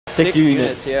6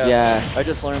 units. Yeah. I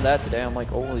just learned that today. I'm like,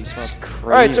 holy smokes. All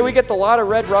right, so we get the Lada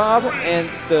Red Rob and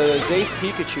the Zace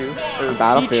Pikachu. Or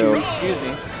Battlefield. Pichu, excuse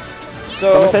me.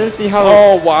 So I'm excited to see how.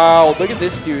 Oh, wow. Look at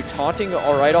this dude taunting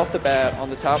right off the bat on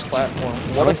the top platform.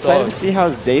 What I'm excited to see how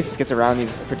Zace gets around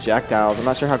these projectiles. I'm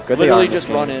not sure how good they are. Literally just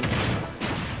run in.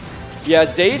 Yeah,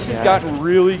 Zace has gotten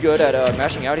really good at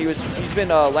mashing out. He's been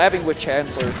labbing with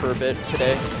Chancellor for a bit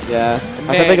today. Yeah, that's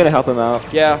definitely going to help him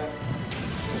out. Yeah.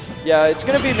 Yeah, it's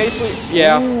going to be basically,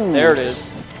 yeah, there it is.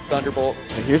 Thunderbolt.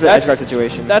 So here's an edge guard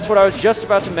situation. That's what I was just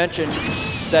about to mention,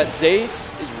 is that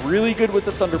Zace is really good with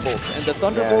the Thunderbolts, and the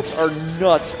Thunderbolts are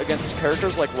nuts against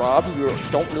characters like Rob, who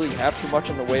don't really have too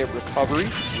much in the way of recovery.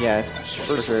 Yes,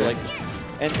 for sure. Like,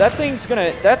 and that thing's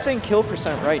that's in kill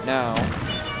percent right now.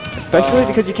 Especially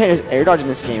because you can't just air dodge in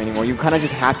this game anymore. You kind of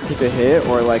just have to take a hit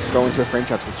or like go into a frame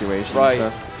trap situation.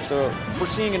 Right. So we're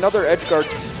seeing another edge guard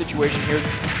situation here.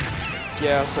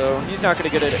 Yeah, so he's not going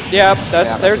to get it. Yeah,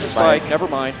 there's a spike. Never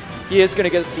mind. He is going to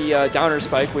get the downer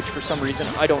spike, which for some reason,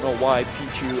 I don't know why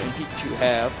Pichu and Pikachu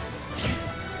have.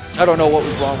 I don't know what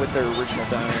was wrong with their original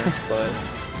downer, but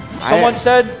someone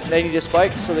said they need a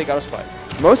spike, so they got a spike.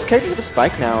 Most characters have a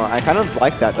spike now. I kind of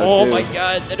like that, though, too. Oh, my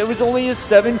God. And it was only a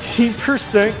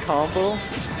 17% combo.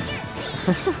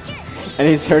 And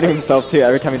he's hurting himself, too,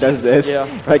 every time he does this. Yeah.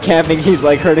 I can't think he's,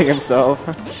 like, hurting himself.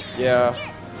 Yeah.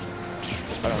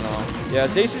 I don't know. Yeah,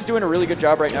 Zace is doing a really good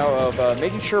job right now of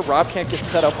making sure Rob can't get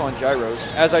set up on gyros.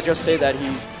 As I just say that,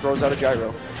 he throws out a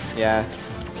gyro. Yeah.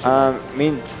 I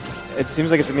mean, it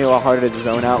seems like it's going to be a lot harder to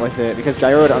zone out with it, because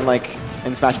gyro, unlike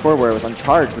in Smash 4 where it was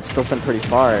uncharged, would still send pretty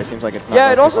far. It seems like it's not.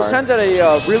 Yeah, it also sends at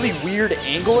a really weird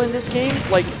angle in this game.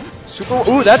 Like, super.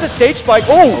 Ooh, that's a stage spike.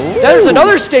 Oh, there's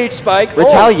another stage spike.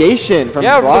 Retaliation from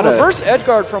Lada. Yeah, reverse edge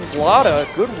guard from Lada.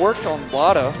 Good work on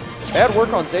Lada. Bad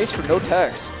work on Zace for no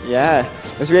tags. Yeah.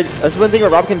 That's one thing that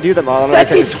Rob can do that Lada that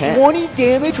did 20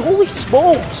 damage? Holy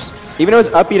smokes. Even though his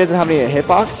up B doesn't have any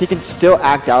hitbox, he can still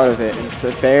act out of it in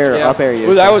fair up areas.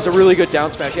 Ooh, that was a really good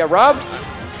down smash. Yeah, Rob.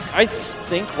 I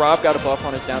think Rob got a buff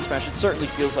on his down smash. It certainly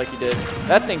feels like he did.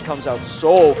 That thing comes out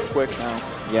so quick now.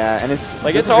 Yeah, and it's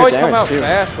like it's always come out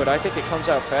fast, but I think it comes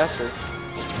out faster.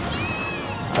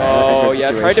 Oh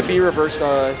yeah, tried to B reverse,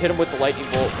 hit him with the lightning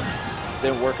bolt.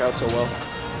 Didn't work out so well.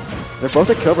 They're both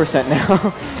at kill percent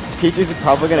now. Pichu's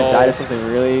probably gonna die to something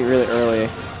really, really early.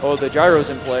 Oh, the gyro's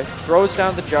in play. Throws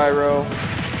down the gyro.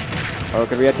 Oh,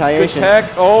 good retaliation. Good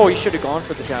tech. Oh, he should have gone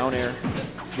for the down air.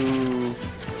 Ooh.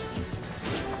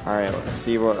 All right, let's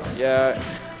see what. Yeah.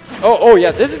 Oh,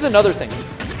 yeah. This is another thing.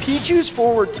 Pichu's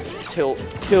forward tilt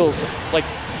kills. Like,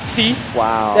 see?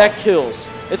 Wow. That kills.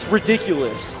 It's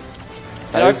ridiculous.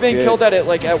 And I've been killed at it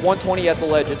like at 120 at the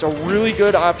ledge. It's a really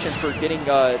good option for getting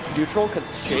neutral because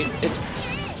it's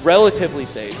relatively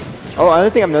safe. Oh, another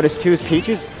thing I've noticed too is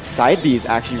Pichu's side B is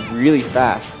actually really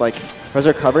fast. Like, as a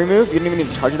recovery move, you don't even need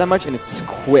to charge it that much, and it's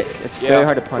quick. It's very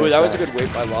hard to punish. Ooh, that was a good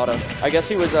wait by Lada. I guess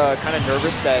he was kind of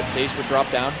nervous that Zace would drop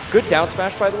down. Good down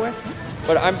smash, by the way.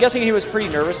 But I'm guessing he was pretty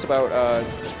nervous about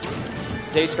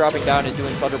Zace dropping down and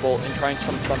doing Thunderbolt and trying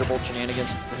some Thunderbolt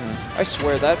shenanigans. I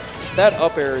swear that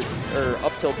up air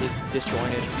up tilt is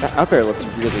disjointed. That up air looks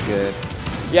really good.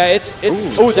 Yeah, it's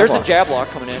oh, there's a jab lock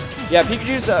coming in. Yeah,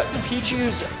 Pichu,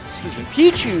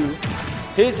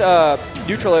 his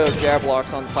neutral jab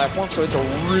locks on the platform, so it's a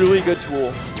really good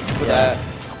tool for that.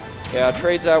 Yeah,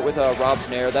 trades out with Rob's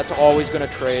Nair. That's always going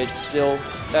to trade.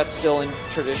 That's still in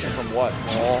tradition from what?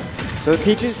 Maul. So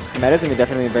Pichu's meta is going to be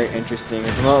definitely very interesting.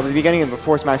 Well, at the beginning,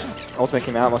 before Smash Ultimate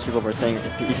came out, most people were saying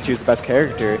Pikachu is the best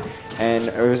character, and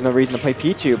there was no reason to play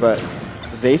Pichu, but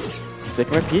Zace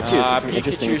sticking with Pichu. So it's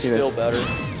interesting to see this. Still better.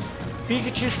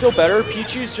 Pikachu's still better.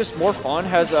 Pichu's just more fun.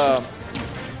 Has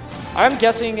I'm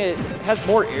guessing it has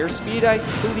more airspeed. I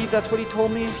believe that's what he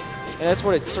told me. And that's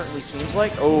what it certainly seems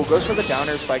like. Oh, goes for the down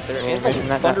air spike there. And the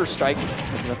thunder strike.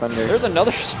 There's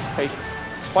another spike.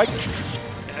 Spikes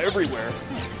everywhere.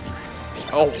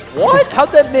 Oh, what?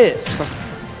 How'd that miss?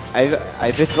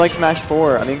 It's like Smash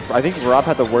 4. I think Rob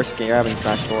had the worst game grab in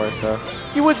Smash 4, so.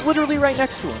 He was literally right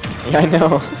next to him. Yeah, I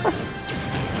know.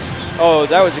 Oh,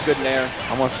 that was a good nair.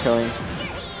 Almost killing.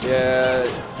 Yeah.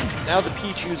 Now the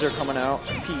Pichus are coming out.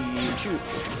 Pichu.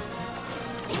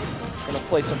 Gonna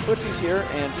play some footsies here,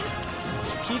 and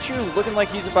Pichu looking like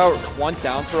he's about one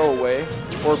down throw away.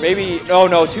 Or maybe, no,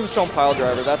 tombstone pile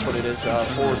driver. That's what it is.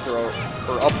 Forward throw,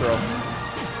 or up throw.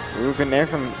 Ooh, good nair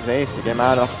from Zace to get him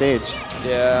out off stage.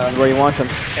 Yeah. This is where he wants him.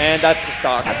 And that's the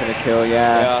stock. That's gonna kill,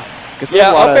 yeah.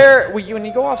 Yeah, up air, when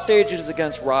you go off stages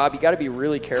against Rob, you gotta be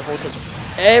really careful because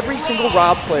every single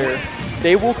Rob player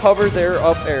they will cover their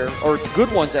up air, or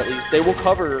good ones at least. They will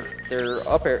cover their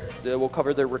up air. They will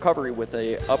cover their recovery with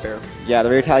a up air. Yeah, the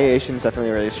retaliation is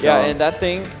definitely really strong. Yeah, and that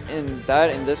thing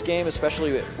in this game,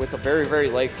 especially with a very, very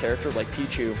light character like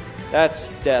Pichu, that's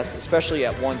death, especially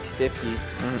at 150.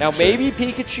 Now maybe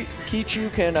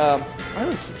Pichu can. I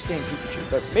don't keep saying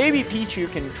Pikachu, but maybe Pichu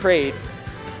can trade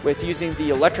with using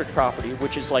the electric property,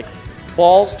 which is like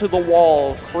balls to the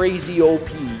wall, crazy OP.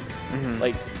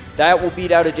 Like that will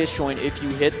beat out a disjoint if you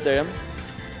hit them.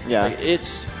 Yeah. Like,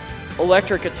 its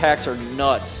electric attacks are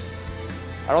nuts.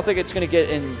 I don't think it's gonna get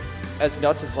in as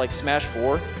nuts as like Smash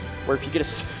 4, where if you get a,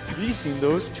 have you seen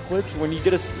those clips when you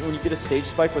get a stage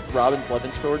spike with Robin's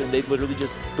Levin Sword and they literally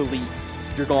just delete,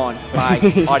 you're gone, bye,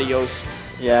 adios.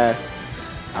 Yeah.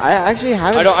 I actually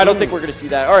haven't. I don't think we're gonna see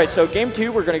that. All right, so game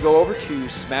 2, we're gonna go over to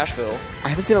Smashville. I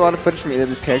haven't seen a lot of footage from either of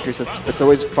these characters, so it's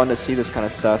always fun to see this kind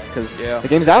of stuff because Yeah. the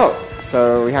game's out.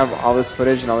 So we have all this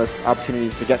footage and all this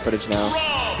opportunities to get footage now.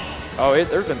 Oh,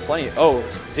 there's been plenty. Oh,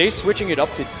 Zace switching it up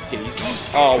to Daisy.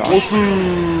 Oh,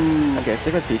 whoopoo. Okay,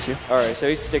 stick with Pichu. All right, so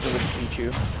he's sticking with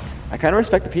Pichu. I kind of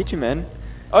respect the Pichu, man.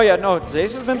 Oh yeah, no,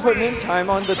 Zace has been putting in time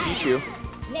on the Pichu.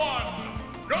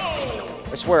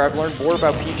 I swear, I've learned more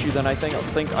about Pichu than I think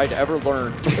I'd ever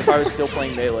learn if I was still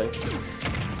playing Melee.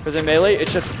 Because in Melee,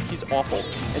 it's just, he's awful.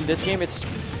 In this game, there's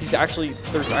actually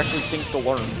things to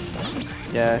learn.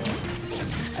 Yeah.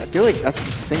 I feel like that's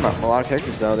the thing about a lot of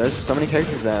characters, though. There's so many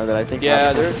characters now that I think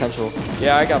have some potential.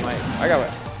 Yeah, I got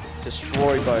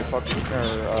destroyed by fucking,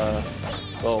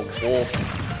 Wolf.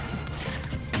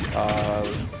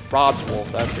 Rob's Wolf,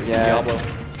 that's her. Yeah. Diablo.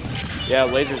 Yeah,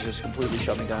 lasers just completely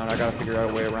shut me down. I gotta figure out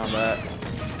a way around that.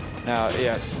 Now,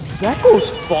 yeah, that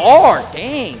goes far.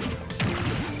 Dang.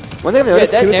 One thing I've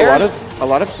noticed too is Nair, a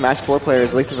lot of Smash 4 players,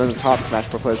 at least of the top Smash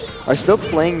 4 players, are still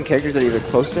playing characters that are either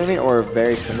close to me or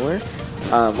very similar.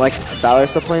 Like Valor's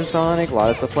still playing Sonic,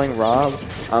 Lada's still playing Rob.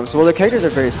 So while their characters are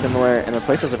very similar and their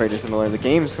playstyles are very dissimilar, the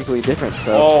game's completely different.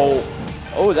 So.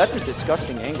 Oh, that's a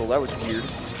disgusting angle. That was weird.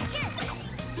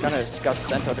 Kind of got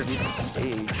sent underneath the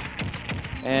stage.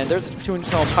 And there's a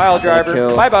tombstone pile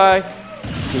driver. Bye-bye.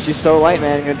 Pichu's so light,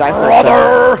 man. You're gonna die for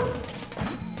Brother!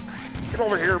 Get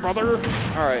over here, brother.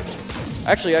 All right.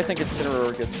 Actually, I think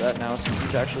Incineroar gets that now since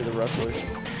he's actually the wrestler.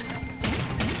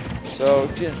 So,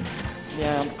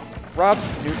 yeah,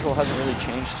 Rob's neutral hasn't really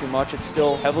changed too much. It's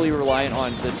still heavily reliant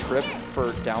on the trip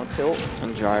for down tilt.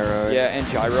 And gyro. Yeah, and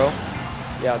gyro.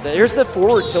 Yeah, here's the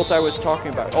forward tilt I was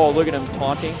talking about. Oh, look at him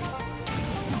taunting.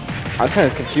 I was kind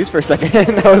of confused for a second.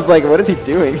 I was like, what is he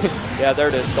doing? Yeah, there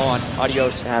it is. Gone.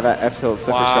 Adios. Yeah, that F tilt is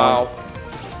super wow. strong.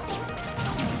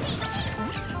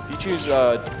 Pichu's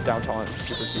down taunt is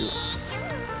super cute.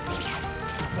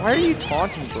 Why are you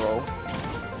taunting, bro?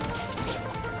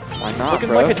 Why not, Looking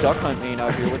bro? like a Duck Hunt main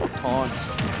out here with the taunts.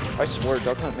 I swear,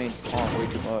 Duck Hunt mains taunt way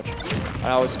too much. And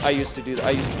I used to do that.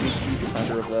 I used to be a huge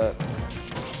defender of that.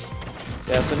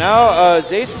 Yeah, so now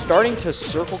Zace is starting to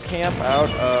circle camp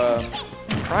out.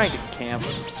 Trying to camp.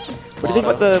 What do you think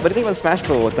about the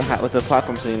Smashville with the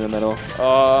platform sitting in the middle?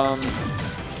 I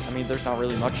mean, there's not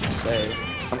really much to say.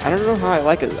 I don't know how I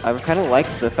like it. I kind of like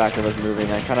the fact that it was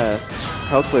moving. I kind of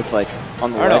helped with like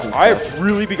on the ledge and stuff. I've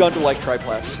really begun to like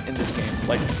triplats in this game.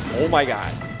 Like, oh my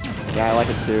god. Yeah, I like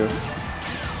it too.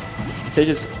 The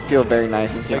stages feel very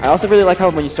nice in this game. I also really like how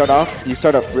when you start off, you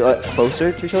start up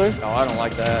closer to each other. No, I don't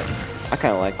like that. I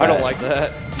kind of like that. I don't like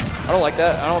that. I don't like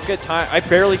that. I don't get time. I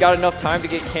barely got enough time to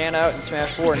get Can out in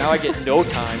Smash 4. Now I get no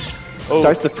time. Oh.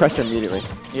 Starts to pressure immediately.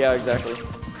 Yeah, exactly.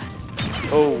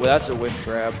 Oh, that's a whiff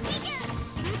grab.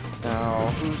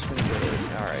 Now, who's going to get it?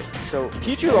 All right. So,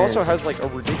 Pichu also has like a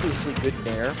ridiculously good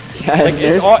Nair. Yeah, like,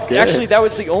 it's actually, that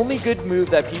was the only good move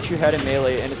that Pichu had in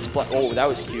Melee, and it's oh, that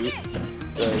was cute.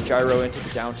 The gyro into the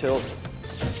down tilt.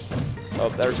 Oh,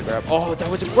 there's a grab. Oh, that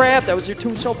was a grab. That was your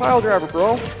tombstone pile driver,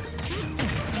 bro.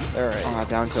 All right. Oh,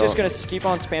 down He's tilt. just going to keep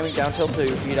on spamming down tilt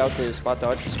to beat out the spot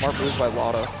dodge. Smart move by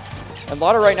Lada. And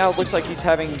Lada right now looks like he's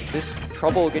having this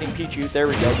trouble getting Pichu. There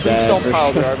we go. Tombstone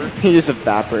pile driver. He just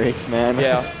evaporates, man.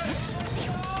 Yeah.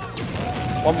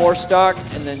 One more stock,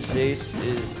 and then Zace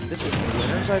is... This is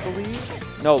winners, I believe?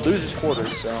 No, losers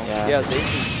quarters, so... Yeah,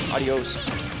 Zace is adios.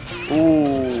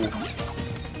 Ooh.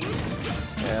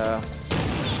 Yeah.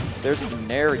 There's the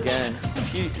Nair again.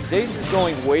 Zace is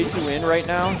going way too in right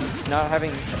now. He's not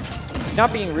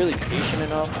being really patient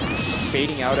enough. He's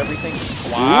baiting out everything.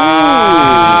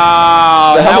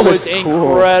 Wow! That was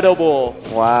cool. Incredible.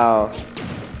 Wow.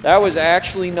 That was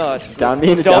actually nuts. Down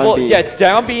B into down B. Yeah,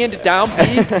 down B into down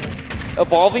B.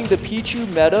 Evolving the Pichu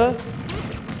meta.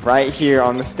 Right here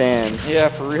on the stands. Yeah,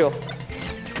 for real.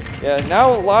 Yeah,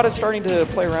 now Lada's starting to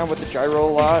play around with the gyro a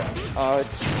lot.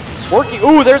 Working.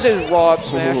 Ooh, there's a raw up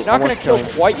smash. Ooh, Not going to almost kill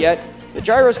killing. quite yet. The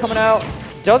gyro's coming out.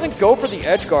 Doesn't go for the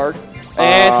edge guard.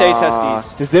 And Zace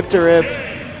SDs. The zip to rib.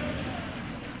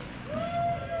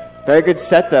 Very good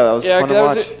set though. That was fun to that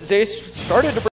watch. was it. Zace started to